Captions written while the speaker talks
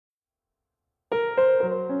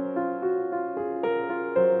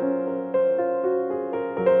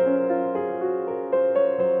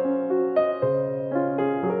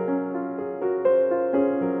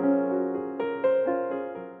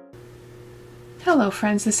Hello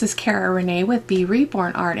friends, this is Cara-Renee with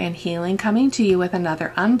B.Reborn Art and Healing, coming to you with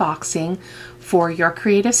another unboxing for your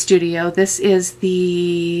creative studio. This is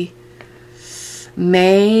the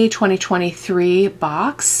May 2023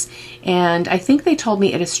 box, and I think they told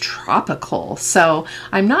me it is tropical, so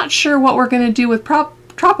I'm not sure what we're going to do with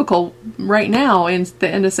tropical right now in the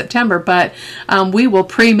end of September, but we will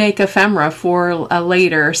pre-make ephemera for a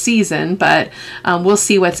later season, but we'll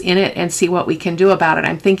see what's in it and see what we can do about it.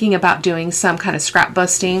 I'm thinking about doing some kind of scrap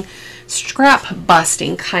busting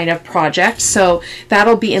kind of project, so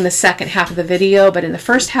that'll be in the second half of the video, but in the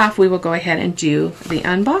first half we will go ahead and do the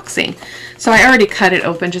unboxing. So I already cut it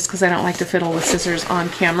open just because I don't like to fiddle with scissors on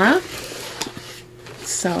camera.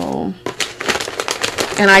 So,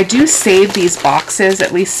 and I do save these boxes,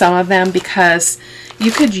 at least some of them, because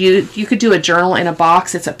you could do a journal in a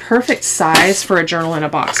box. It's a perfect size for a journal in a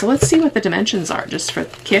box. So let's see what the dimensions are, just for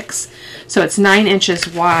kicks. So it's 9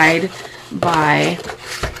 inches wide by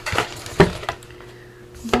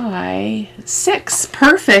 6.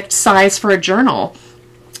 Perfect size for a journal.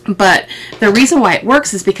 But the reason why it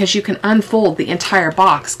works is because you can unfold the entire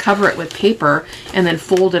box, cover it with paper, and then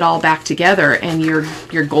fold it all back together, and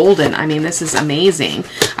you're golden. I mean, this is amazing.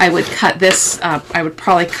 I would cut this I would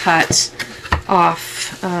probably cut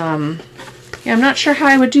off, yeah, I'm not sure how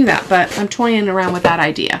I would do that, but I'm toying around with that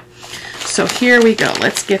idea. So here we go.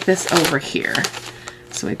 Let's get this over here.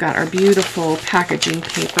 So we've got our beautiful packaging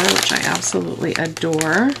paper, which I absolutely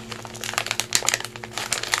adore.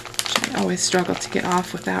 I always struggle to get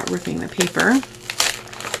off without ripping the paper.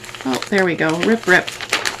 Oh, there we go. Rip, rip.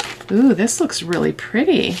 Ooh, this looks really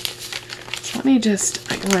pretty. So let me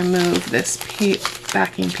just remove this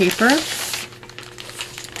backing paper.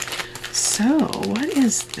 So, what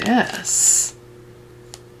is this?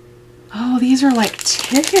 Oh, these are like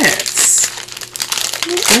tickets.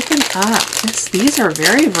 Let me open up. These are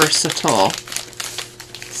very versatile.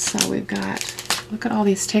 So we've got, look at all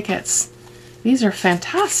these tickets. These are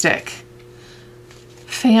fantastic.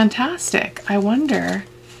 Fantastic. I wonder.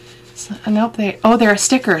 So, nope, they're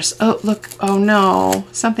stickers. Oh, look. Oh no,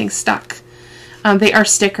 something stuck. They are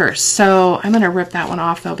stickers. So I'm going to rip that one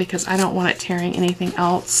off though, because I don't want it tearing anything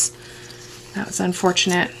else. That was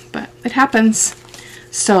unfortunate, but it happens.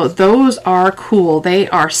 So those are cool. They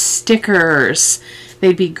are stickers.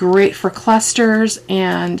 They'd be great for clusters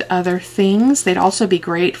and other things. They'd also be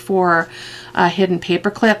great for a hidden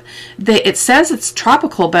paper clip. It says it's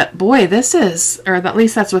tropical, but boy, this is, or at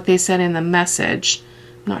least that's what they said in the message.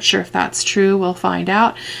 I'm not sure if that's true. We'll find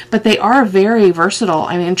out. But they are very versatile.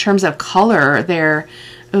 I mean, in terms of color, they're,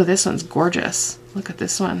 oh, this one's gorgeous. Look at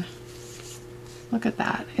this one. Look at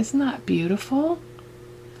that. Isn't that beautiful?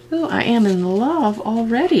 Oh, I am in love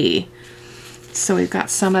already. So we've got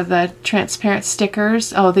some of the transparent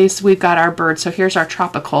stickers. Oh, we've got our bird. So here's our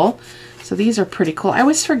tropical. So these are pretty cool. I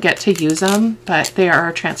always forget to use them, but they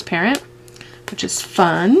are transparent, which is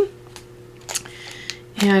fun.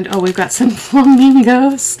 And oh, we've got some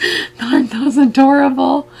flamingos. Aren't those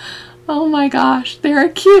adorable? Oh my gosh, they're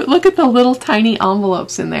cute. Look at the little tiny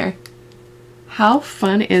envelopes in there. How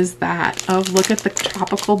fun is that? Oh, look at the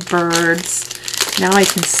tropical birds. Now I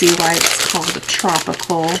can see why it's called a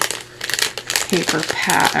tropical paper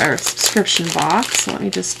or subscription box. So let me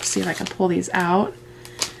just see if I can pull these out.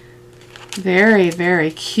 Very, very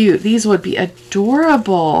cute. These would be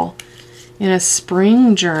adorable in a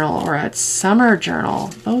spring journal or a summer journal.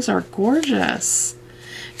 Those are gorgeous.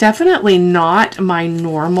 Definitely not my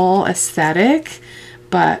normal aesthetic,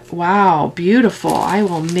 but wow, beautiful. I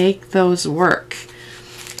will make those work.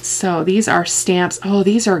 So these are stamps. Oh,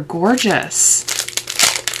 these are gorgeous.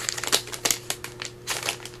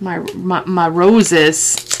 My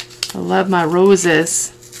roses. I love my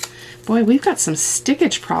roses. Boy, we've got some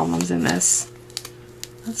stickage problems in this.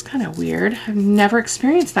 That's kind of weird. I've never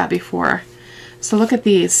experienced that before. So look at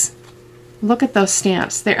these. Look at those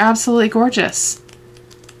stamps. They're absolutely gorgeous.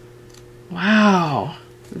 Wow.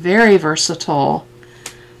 Very versatile.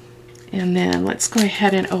 And then let's go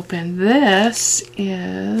ahead and open this.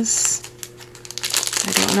 I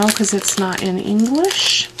don't know because it's not in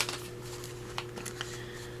English.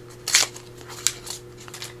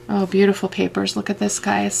 Oh, beautiful papers. Look at this,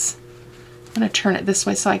 guys. I'm going to turn it this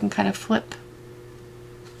way so I can kind of flip.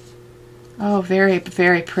 Oh, very,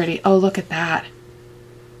 very pretty. Oh, look at that.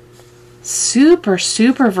 Super,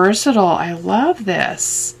 super versatile. I love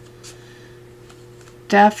this.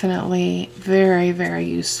 Definitely very, very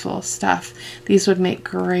useful stuff. These would make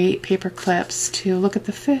great paper clips too. Look at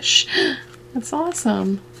the fish. That's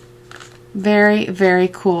awesome. Very, very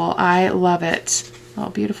cool. I love it. Oh,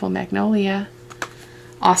 beautiful magnolia.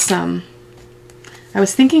 Awesome. I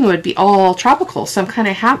was thinking it would be all tropical, so I'm kind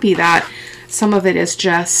of happy that some of it is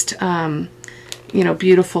just, you know,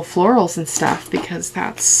 beautiful florals and stuff, because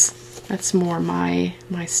that's more my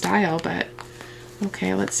style. But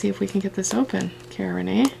okay, let's see if we can get this open.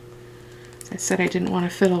 Cara-Renee. I said I didn't want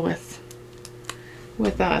to fiddle with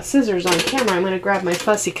scissors on camera. I'm going to grab my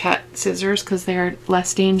fussy cut scissors because they're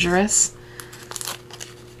less dangerous.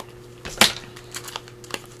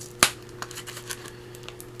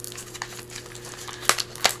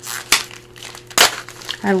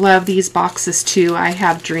 I love these boxes too. I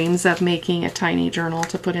have dreams of making a tiny journal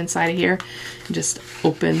to put inside of here. It just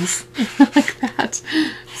opens like that.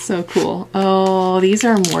 So cool. Oh, these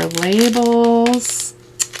are more labels.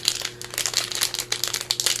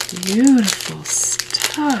 Beautiful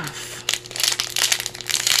stuff.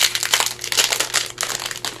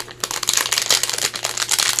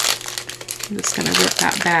 I'm just going to rip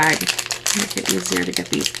that bag, make it easier to get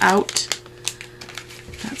these out.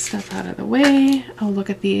 That stuff out of the way. Oh, look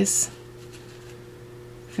at these.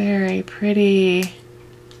 Very pretty.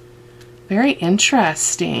 Very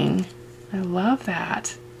interesting. I love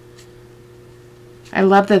that. I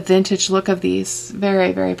love the vintage look of these.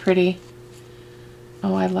 Very, very pretty.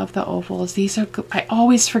 Oh, I love the ovals. These are good. I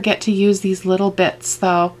always forget to use these little bits,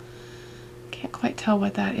 though. Can't quite tell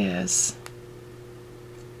what that is.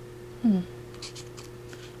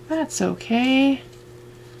 That's okay.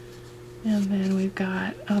 And then we've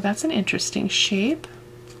got, oh, that's an interesting shape.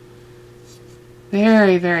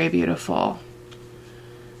 Very, very beautiful.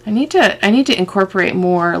 I need to incorporate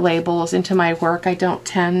more labels into my work. I don't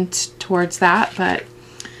tend towards that, but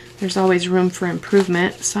there's always room for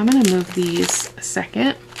improvement. So I'm going to move these a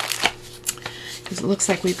second, because it looks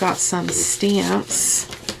like we've got some stamps,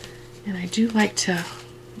 and I do like to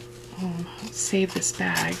save this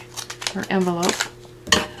bag or envelope.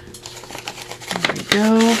 There we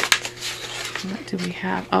go. What do we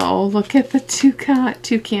have? Oh, look at the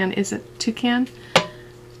toucan. Is it toucan?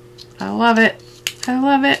 I love it. I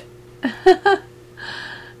love it.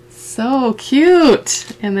 So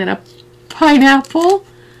cute. And then a pineapple.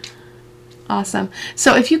 Awesome.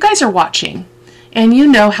 So if you guys are watching and you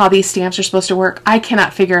know how these stamps are supposed to work, I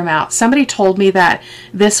cannot figure them out. Somebody told me that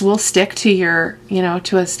this will stick to your, you know,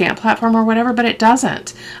 to a stamp platform or whatever, but it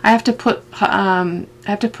doesn't. I have to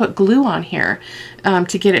put glue on here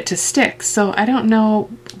to get it to stick. So I don't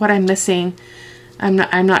know what I'm missing. I'm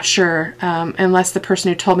not sure, unless the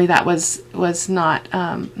person who told me that was not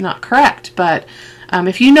correct. But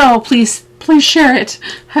if you know, please share it.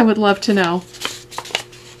 I would love to know.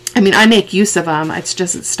 I mean, I make use of them. It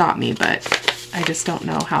doesn't stop me, but I just don't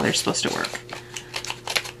know how they're supposed to work.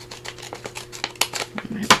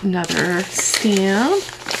 Another stamp.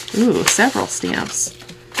 Ooh, several stamps.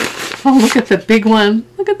 Oh, look at the big one.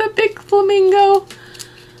 Look at the big flamingo.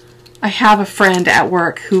 I have a friend at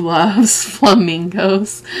work who loves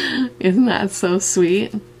flamingos. Isn't that so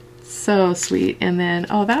sweet? So sweet. And then,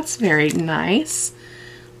 oh, that's very nice.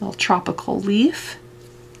 Little tropical leaf.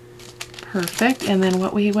 Perfect. And then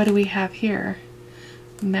what do we have here?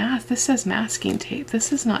 This says masking tape.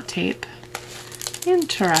 This is not tape.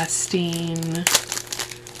 Interesting.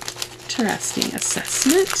 Interesting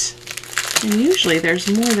assessment. And usually there's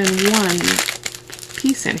more than one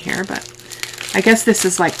piece in here, but I guess this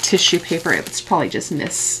is like tissue paper. It's probably just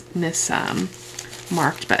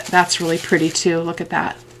marked, but that's really pretty too. Look at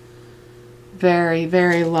that. Very,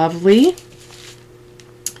 very lovely.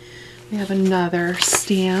 We have another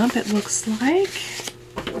stamp, it looks like.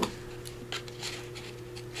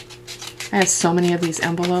 I have so many of these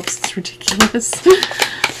envelopes, it's ridiculous.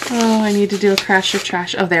 Oh, I need to do a crash or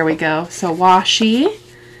trash. Oh, there we go. So washi.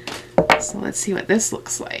 So let's see what this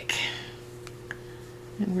looks like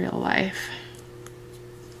in real life.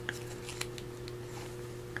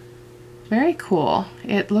 Very cool.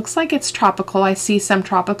 It looks like it's tropical. I see some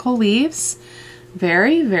tropical leaves.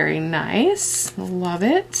 Very, very nice. Love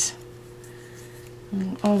it.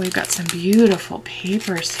 Oh, we've got some beautiful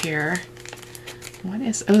papers here. What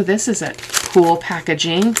is, oh, this is a cool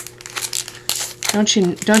packaging. Don't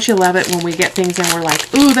you love it when we get things and we're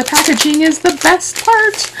like, ooh, the packaging is the best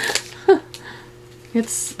part.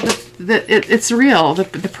 It's real.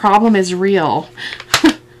 The problem is real.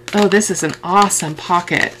 Oh, this is an awesome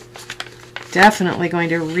pocket. Definitely going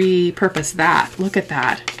to repurpose that. Look at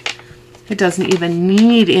that. It doesn't even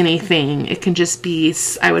need anything. It can just be,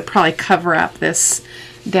 I would probably cover up this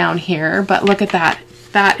down here, but look at that.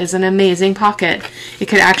 That is an amazing pocket. It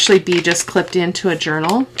could actually be just clipped into a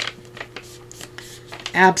journal.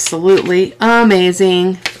 Absolutely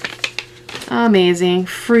amazing. Amazing.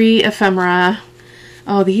 Free ephemera.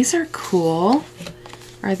 Oh, these are cool.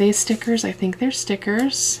 Are they stickers? I think they're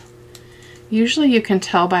stickers. Usually you can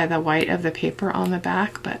tell by the white of the paper on the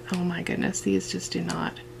back, but oh my goodness, these just do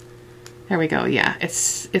not. There we go. Yeah,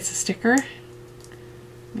 it's a sticker.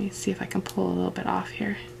 Let me see if I can pull a little bit off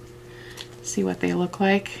here. See what they look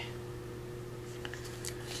like.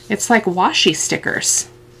 It's like washi stickers.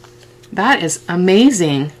 That is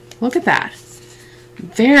amazing. Look at that.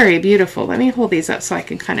 Very beautiful. Let me hold these up so I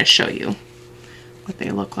can kind of show you what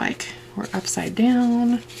they look like. We're upside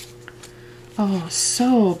down. Oh,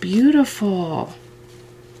 so beautiful.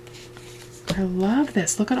 I love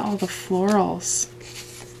this. Look at all the florals.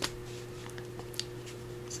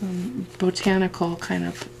 Some botanical kind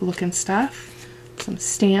of looking stuff. Some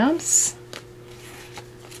stamps.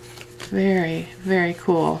 Very, very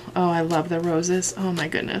cool. Oh, I love the roses. Oh my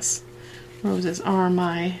goodness. Roses are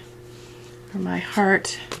my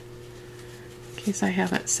heart. In case I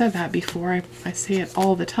haven't said that before, I say it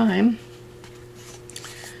all the time.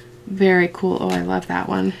 Very cool. Oh, I love that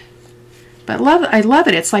one. But I love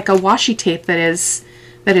it. It's like a washi tape that is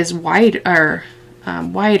wide or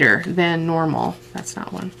wider than normal. That's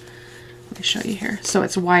not one. Let me show you here. So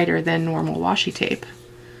it's wider than normal washi tape.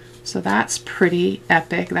 So that's pretty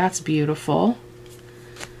epic. That's beautiful.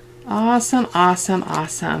 Awesome, awesome,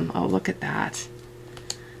 awesome. Oh, look at that.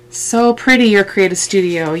 So pretty, your creative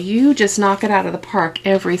studio. You just knock it out of the park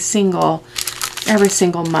every single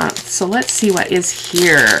month. So let's see what is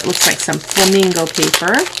here. It looks like some flamingo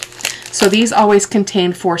paper. So these always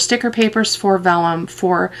contain 4 sticker papers, 4 vellum,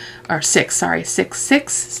 6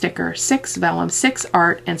 sticker, 6 vellum, 6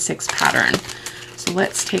 art, and 6 pattern. So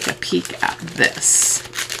let's take a peek at this.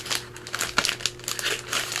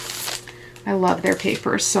 I love their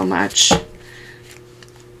papers so much.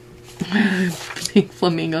 Pink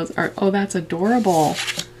flamingos are, oh, that's adorable.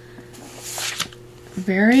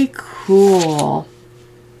 Very cool.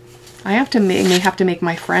 I may have to make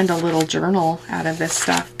my friend a little journal out of this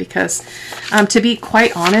stuff because, to be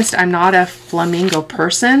quite honest, I'm not a flamingo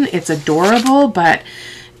person. It's adorable, but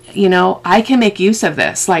you know, I can make use of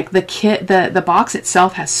this. Like the kit, the box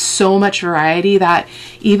itself has so much variety that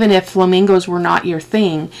even if flamingos were not your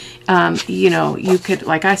thing, you know, you could,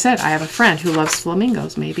 like I said, I have a friend who loves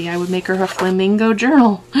flamingos. Maybe I would make her a flamingo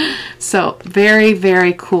journal. So very,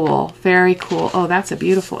 very cool. Very cool. Oh, that's a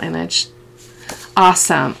beautiful image.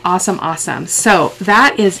 Awesome, awesome, awesome. So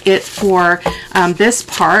that is it for this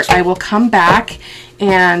part. I will come back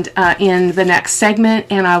and in the next segment,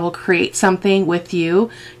 and I will create something with you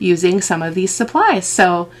using some of these supplies.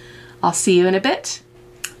 So I'll see you in a bit.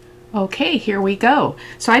 Okay, here we go.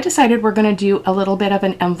 So I decided we're going to do a little bit of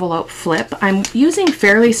an envelope flip. I'm using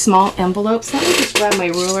fairly small envelopes. Let me just grab my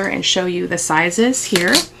ruler and show you the sizes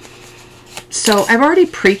here. So I've already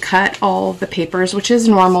pre-cut all the papers, which is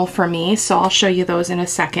normal for me, so I'll show you those in a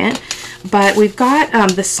second. But we've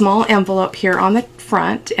got the small envelope here on the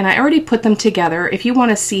front, and I already put them together. If you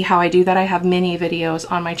want to see how I do that, I have many videos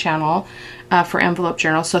on my channel for envelope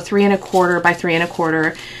journals. So 3 1/4 by 3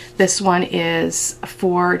 1/4. This one is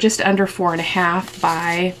for just under 4 1/2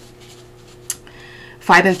 by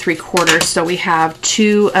 5 3/4. So we have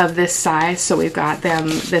 2 of this size. So we've got them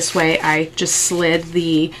this way. I just slid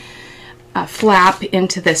the flap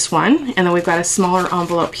into this one, and then we've got a smaller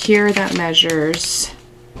envelope here that measures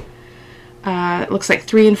it looks like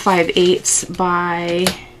 3 5/8 by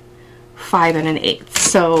 5 1/8.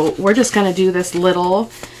 So we're just going to do this little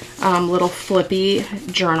flippy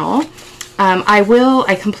journal.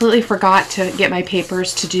 I completely forgot to get my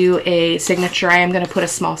papers to do a signature. I am going to put a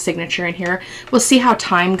small signature in here. We'll see how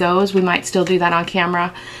time goes. We might still do that on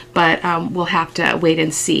camera, but we'll have to wait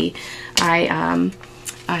and see.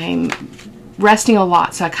 I'm resting a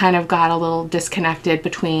lot, so I kind of got a little disconnected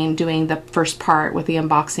between doing the first part with the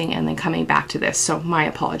unboxing and then coming back to this, so my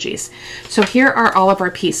apologies. So here are all of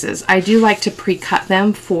our pieces. I do like to pre-cut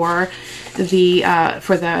them for the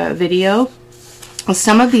video.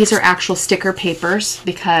 Some of these are actual sticker papers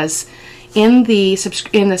because in the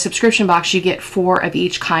subscription box you get 4 of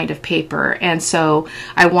each kind of paper, and so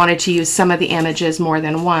I wanted to use some of the images more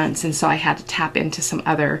than once, and so I had to tap into some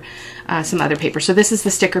other paper. So this is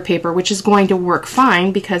the sticker paper, which is going to work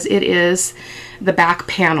fine because it is the back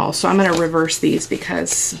panel. So I'm going to reverse these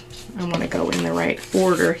because I want to go in the right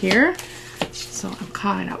order here. So I'm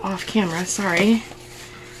kind of off camera, sorry.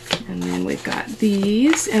 And then we've got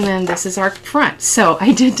these, and then this is our front. So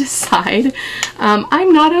I did decide,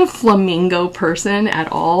 I'm not a flamingo person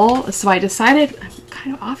at all, so I decided, I'm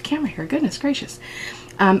kind of off camera here, goodness gracious.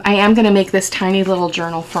 I am going to make this tiny little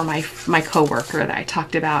journal for my coworker that I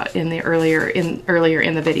talked about in the earlier in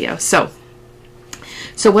the video. So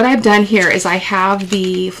So what I've done here is I have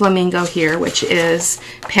the flamingo here, which is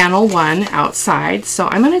panel 1 outside. So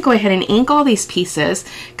I'm going to go ahead and ink all these pieces,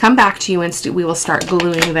 come back to you, and we will start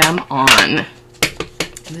gluing them on.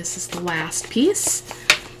 And this is the last piece.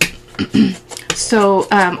 So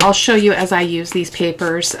I'll show you as I use these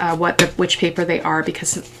papers which paper they are,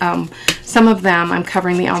 because some of them I'm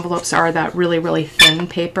covering the envelopes are that really thin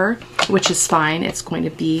paper, which is fine. It's going to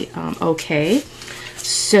be okay.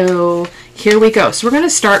 So here we go. So we're going to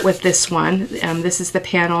start with this one. This is the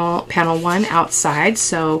panel 1 outside.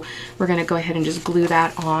 So we're going to go ahead and just glue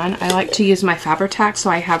that on. I like to use my Fabri-Tac so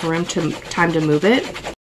I have time to move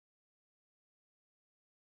it.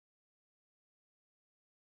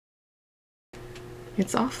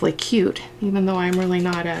 It's awfully cute, even though I'm really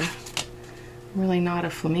not a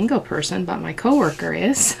flamingo person, but my coworker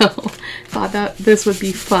is, so thought that this would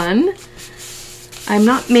be fun. I'm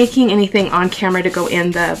not making anything on camera to go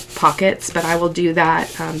in the pockets, but I will do that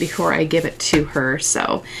before I give it to her.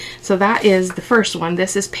 So that is the first one.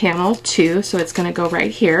 This is panel 2, so it's going to go right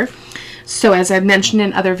here. So as I've mentioned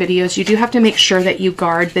in other videos, you do have to make sure that you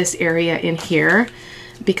guard this area in here,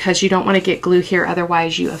 because you don't want to get glue here,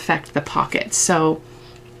 otherwise you affect the pocket. So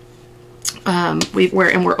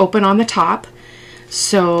we're open on the top,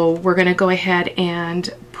 so we're going to go ahead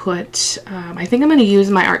and put, I think I'm going to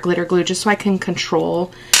use my art glitter glue just so I can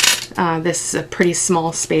control, this is a pretty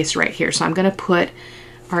small space right here, so I'm going to put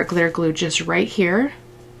art glitter glue just right here,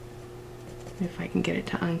 if I can get it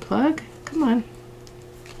to unplug. Come on.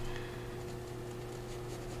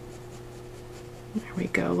 There we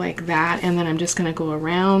go, like that, and then I'm just going to go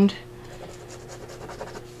around.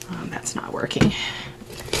 That's not working.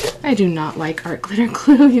 I do not like art glitter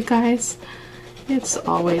glue, you guys. It's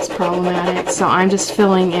always problematic. So I'm just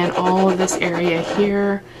filling in all of this area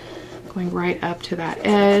here, going right up to that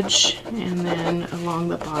edge, and then along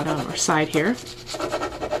the bottom or side here.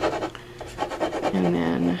 And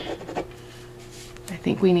then I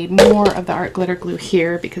think we need more of the art glitter glue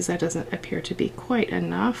here, because that doesn't appear to be quite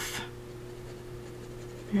enough.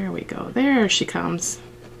 There we go. There she comes.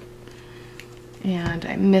 And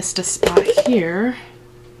I missed a spot here.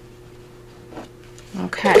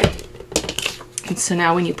 Okay. And so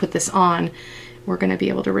now when you put this on, we're going to be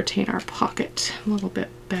able to retain our pocket a little bit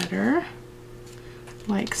better.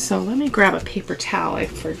 Like so. Let me grab a paper towel. I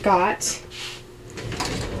forgot.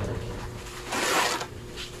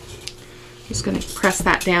 Just going to press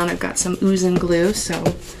that down. I've got some oozing glue, so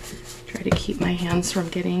try to keep my hands from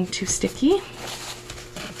getting too sticky.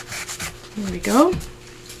 There we go.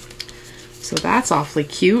 So that's awfully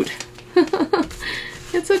cute.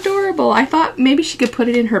 It's adorable. I thought maybe she could put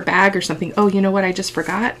it in her bag or something. Oh, you know what I just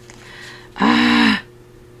forgot? I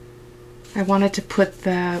wanted to put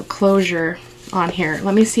the closure on here.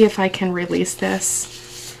 Let me see if I can release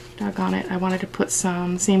this. Doggone it. I wanted to put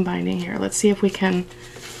some seam binding here. Let's see if we can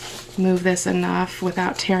move this enough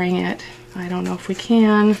without tearing it. I don't know if we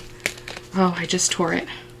can. Oh, I just tore it.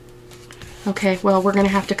 Okay, well, we're going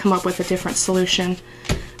to have to come up with a different solution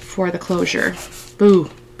for the closure. Boo.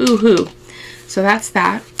 Boo-hoo. So that's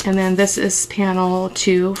that. And then this is panel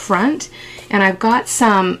 2 front. And I've got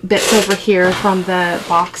some bits over here from the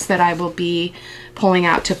box that I will be pulling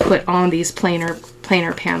out to put on these plainer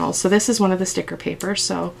panels. So this is one of the sticker papers.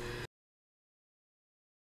 So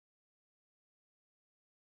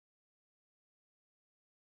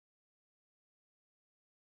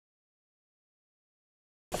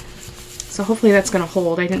hopefully that's going to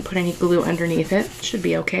hold. I didn't put any glue underneath it. Should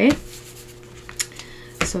be okay.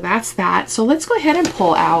 So that's that. So let's go ahead and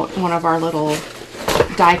pull out one of our little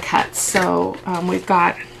die cuts. So we've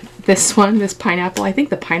got this one, this pineapple. I think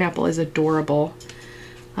the pineapple is adorable.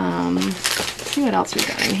 Let's see what else we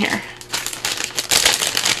got in here.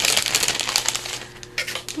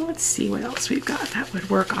 Let's see what else we've got that would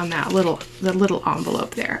work on that the little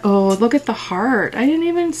envelope there. Oh, look at the heart. I didn't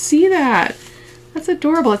even see that. That's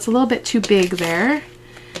adorable. It's a little bit too big there.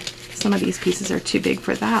 Some of these pieces are too big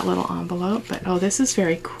for that little envelope, but oh, this is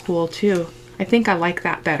very cool too. I think I like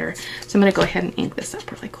that better. So I'm going to go ahead and ink this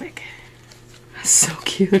up really quick. That's so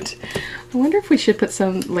cute. I wonder if we should put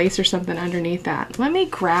some lace or something underneath that. Let me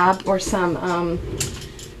grab, or some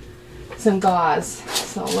gauze.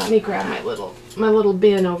 So let me grab my little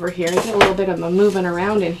bin over here. I got a little bit of a moving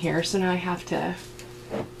around in here, so now I have to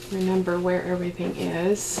remember where everything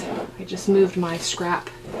is. I just moved my scrap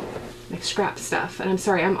stuff, and I'm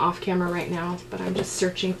sorry I'm off camera right now, but I'm just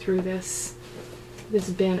searching through this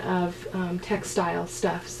bin of textile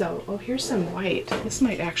stuff. So oh, here's some white. This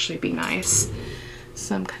might actually be nice.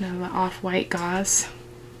 Some kind of off-white gauze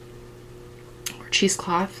or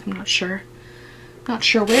cheesecloth. I'm not sure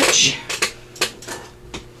which.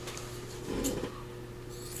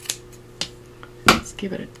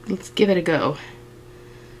 let's give it a go.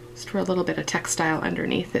 Just for a little bit of textile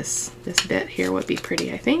underneath this bit here would be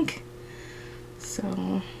pretty, I think.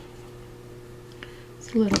 So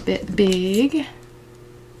it's a little bit big.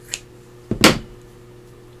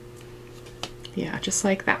 Yeah, just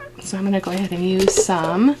like that. So I'm going to go ahead and use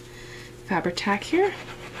some Fabri-Tac here.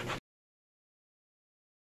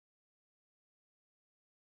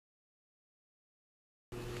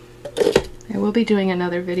 I will be doing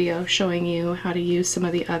another video showing you how to use some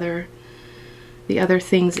of the other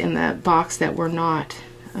things in the box that were not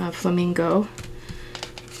flamingo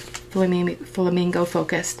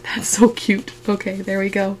focused. That's so cute. Okay, there we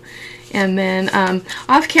go. And then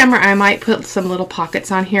off camera I might put some little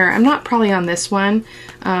pockets on here. I'm not probably on this one.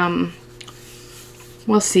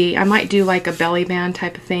 We'll see. I might do like a belly band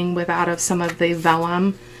type of thing out of some of the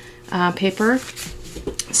vellum paper.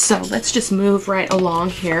 So let's just move right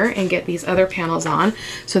along here and get these other panels on.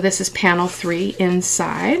 So this is panel 3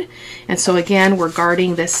 inside. And so again, we're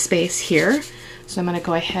guarding this space here. So I'm going to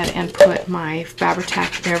go ahead and put my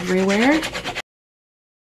Fabri-Tac everywhere.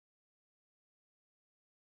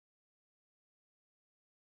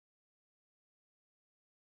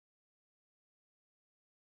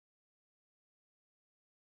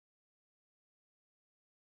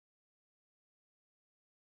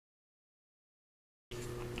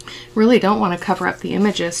 Really don't want to cover up the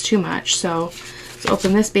images too much, so let's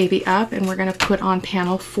open this baby up and we're going to put on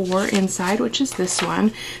panel 4 inside, which is this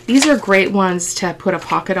one. These are great ones to put a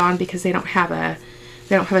pocket on because they don't have a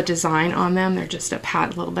design on them. They're just a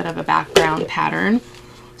little bit of a background pattern.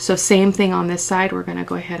 So same thing on this side. We're going to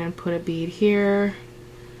go ahead and put a bead here.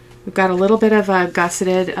 We've got a little bit of a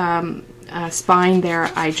gusseted spine there.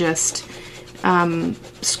 I just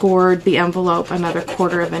scored the envelope another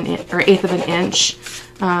 1/4 of an inch or 1/8 of an inch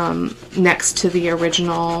next to the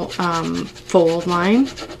original fold line.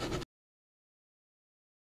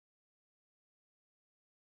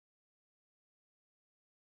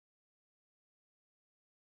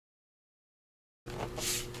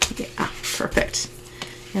 Yeah, perfect.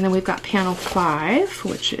 And then we've got panel 5,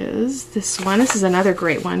 which is this one. This is another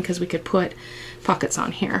great one because we could put pockets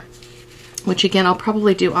on here, which again I'll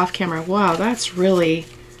probably do off camera. Wow, that's really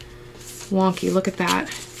wonky. Look at that.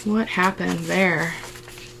 What happened there?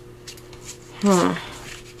 Huh.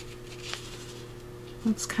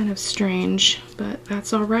 That's kind of strange, but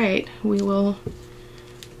that's all right. We will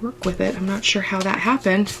work with it. I'm not sure how that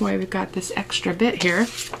happened, why we've got this extra bit here.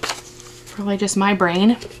 Probably just my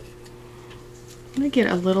brain. I'm going to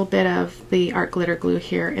get a little bit of the art glitter glue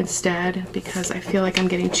here instead because I feel like I'm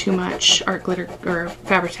getting too much art glitter or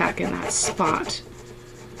Fabri-Tac in that spot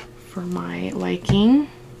for my liking.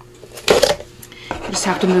 I just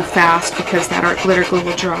have to move fast because that art glitter glue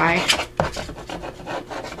will dry.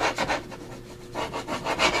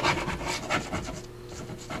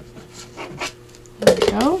 There we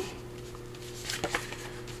go.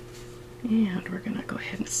 And we're going to go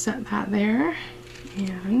ahead and set that there.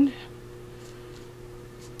 And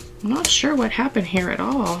I'm not sure what happened here at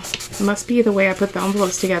all. It must be the way I put the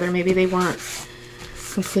envelopes together. Maybe they weren't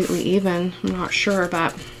completely even. I'm not sure,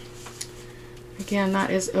 but again,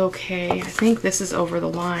 that is okay. I think this is over the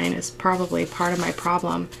line is probably part of my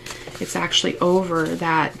problem. It's actually over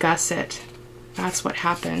that gusset. That's what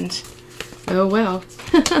happened. Oh well.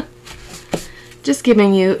 Just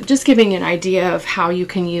giving you an idea of how you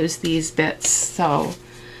can use these bits. So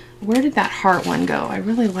where did that heart one go? I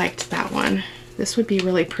really liked that one. This would be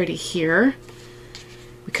really pretty here.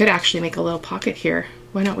 We could actually make a little pocket here.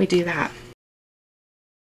 Why don't we do that?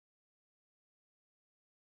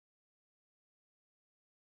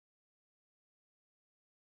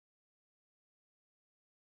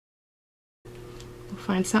 We'll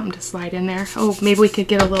find something to slide in there. Oh, maybe we could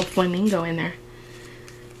get a little flamingo in there.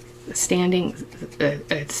 Standing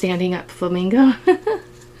up flamingo.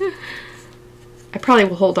 I probably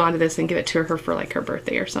will hold on to this and give it to her for like her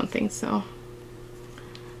birthday or something. So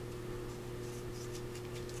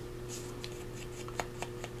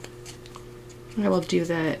I will do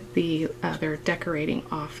the other decorating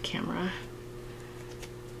off camera.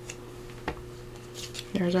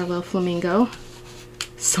 There's our little flamingo.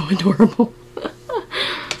 So adorable.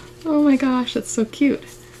 Oh my gosh, that's so cute.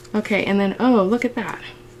 Okay, and then, oh, look at that.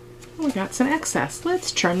 We got some excess.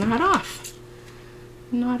 Let's trim that off.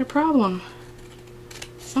 Not a problem.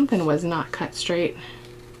 Something was not cut straight.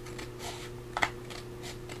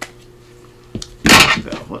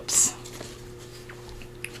 Whoops.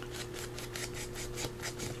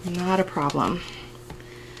 Not a problem.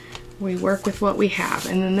 We work with what we have.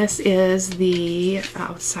 And then this is the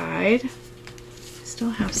outside. Still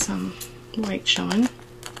have some white showing.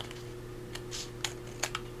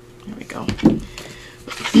 There we go.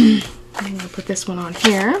 I'm going to put this one on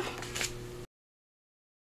here.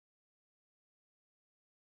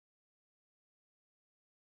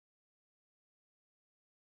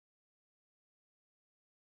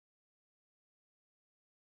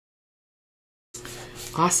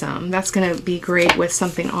 Awesome. That's going to be great with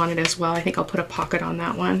something on it as well. I think I'll put a pocket on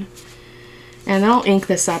that one. And then I'll ink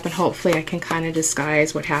this up and hopefully I can kind of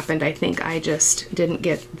disguise what happened. I think I just didn't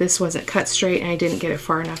get, this wasn't cut straight and I didn't get it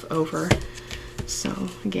far enough over. So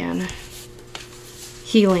again,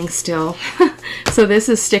 healing still. So this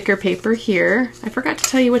is sticker paper here. I forgot to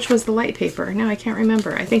tell you which was the light paper. No, I can't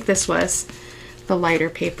remember. I think this was the lighter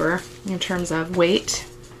paper in terms of weight.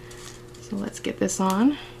 So let's get this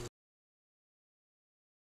on.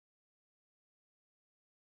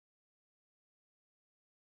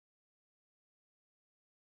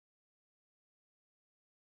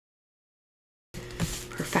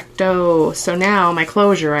 Perfecto. So now my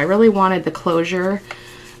closure. I really wanted the closure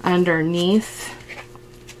underneath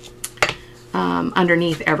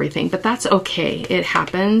everything, but that's okay. It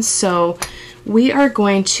happens. So we are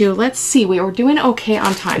going to, let's see, we were doing okay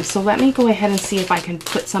on time. So let me go ahead and see if I can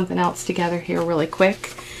put something else together here really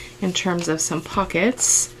quick in terms of some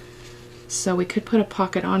pockets. So we could put a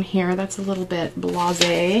pocket on here. That's a little bit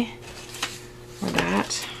blasé for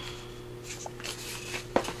that.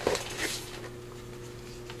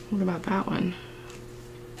 What about that one?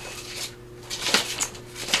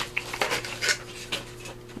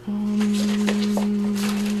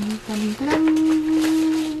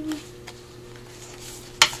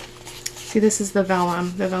 See, this is the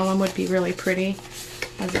vellum. The vellum would be really pretty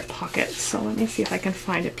as a pocket. So let me see if I can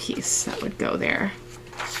find a piece that would go there.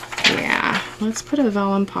 Yeah, let's put a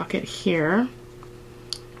vellum pocket here.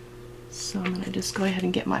 So I'm going to just go ahead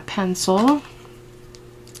and get my pencil.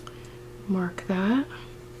 Mark that.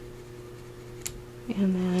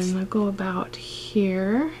 And then I'll go about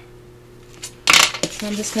here. So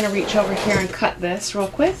I'm just going to reach over here and cut this real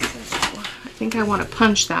quick. I think I want to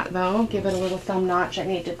punch that though. Give it a little thumb notch. I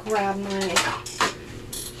need to grab oh,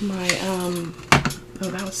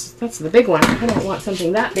 that's the big one. I don't want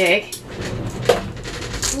something that big.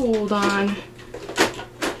 Hold on.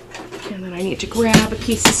 And then I need to grab a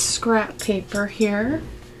piece of scrap paper here.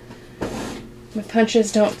 My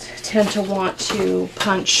punches don't tend to want to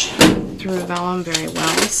punch through vellum very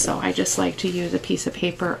well, so I just like to use a piece of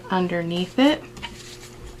paper underneath it.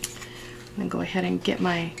 And go ahead and get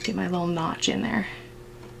my little notch in there.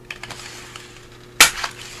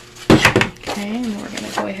 Okay, and we're going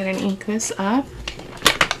to go ahead and ink this up.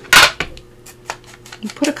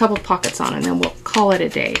 And put a couple pockets on and then we'll call it a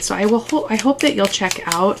day. So I hope that you'll check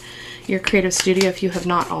out your Creative Studio if you have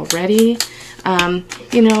not already.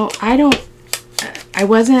 You know,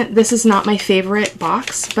 this is not my favorite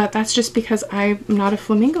box, but that's just because I'm not a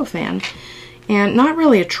flamingo fan. And not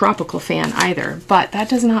really a tropical fan either, but that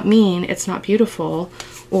does not mean it's not beautiful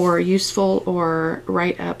or useful or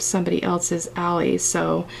right up somebody else's alley.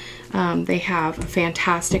 So they have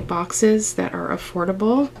fantastic boxes that are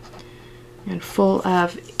affordable and full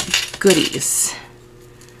of goodies.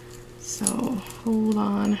 So hold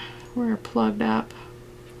on, we're plugged up.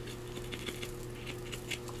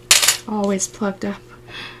 Always plugged up.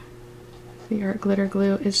 The art glitter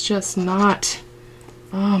glue is just not,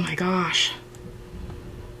 oh my gosh.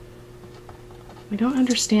 I don't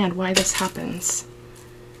understand why this happens.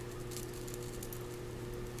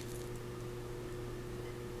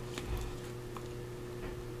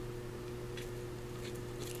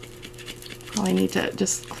 Probably need to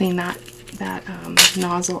just clean that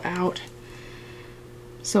nozzle out.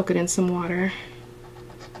 Soak it in some water.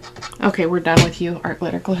 Okay, we're done with you, art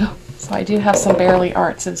glitter glue. So I do have some Barely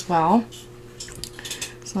Arts as well.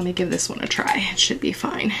 So let me give this one a try. It should be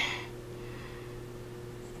fine.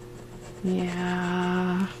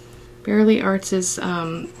 Yeah, Barely Arts is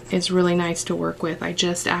really nice to work with. I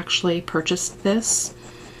just actually purchased this.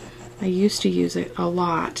 I used to use it a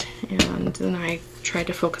lot, and then I tried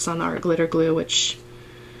to focus on the art glitter glue, which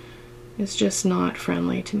is just not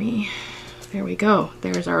friendly to me. There we go.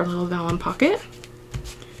 There's our little vellum pocket.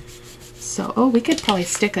 So, oh, we could probably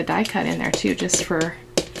stick a die cut in there too, just for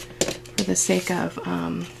the sake of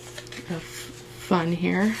fun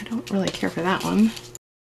here. I don't really care for that one.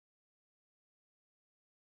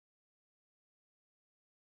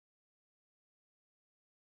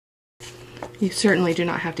 You certainly do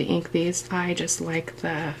not have to ink these. I just like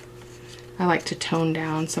I like to tone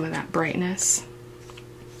down some of that brightness.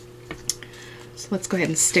 So let's go ahead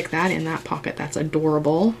and stick that in that pocket. That's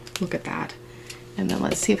adorable. Look at that. And then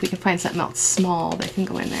let's see if we can find something else small that can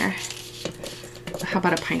go in there. How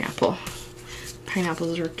about a pineapple?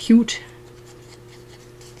 Pineapples are cute.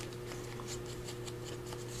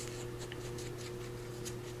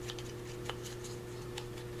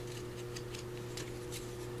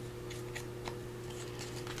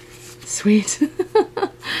 sweet.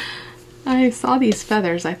 I saw these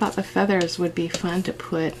feathers. I thought the feathers would be fun to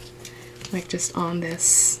put like just on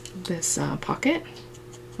this pocket.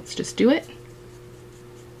 Let's just do it.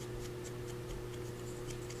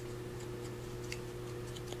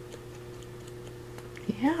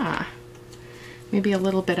 Yeah, maybe a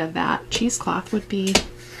little bit of that cheesecloth would be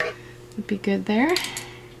good there.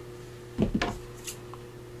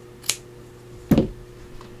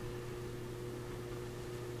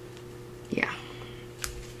 Yeah.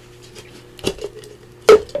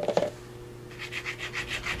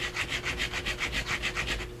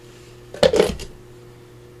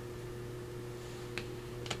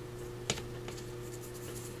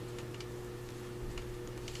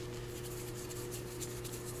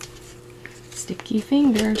 Sticky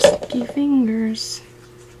fingers, sticky fingers.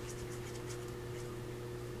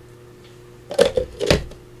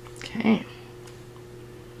 Okay.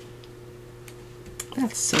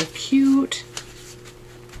 That's so cute.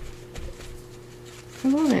 I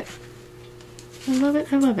love it. I love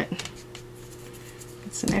it, I love it.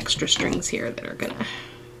 Got some extra strings here that are gonna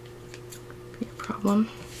be a problem.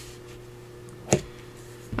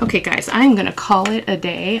 Okay guys, I'm gonna call it a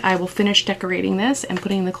day. I will finish decorating this and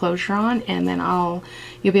putting the closure on, and then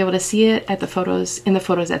you'll be able to see it in the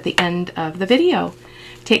photos at the end of the video.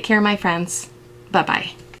 Take care, my friends.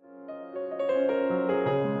 Bye-bye.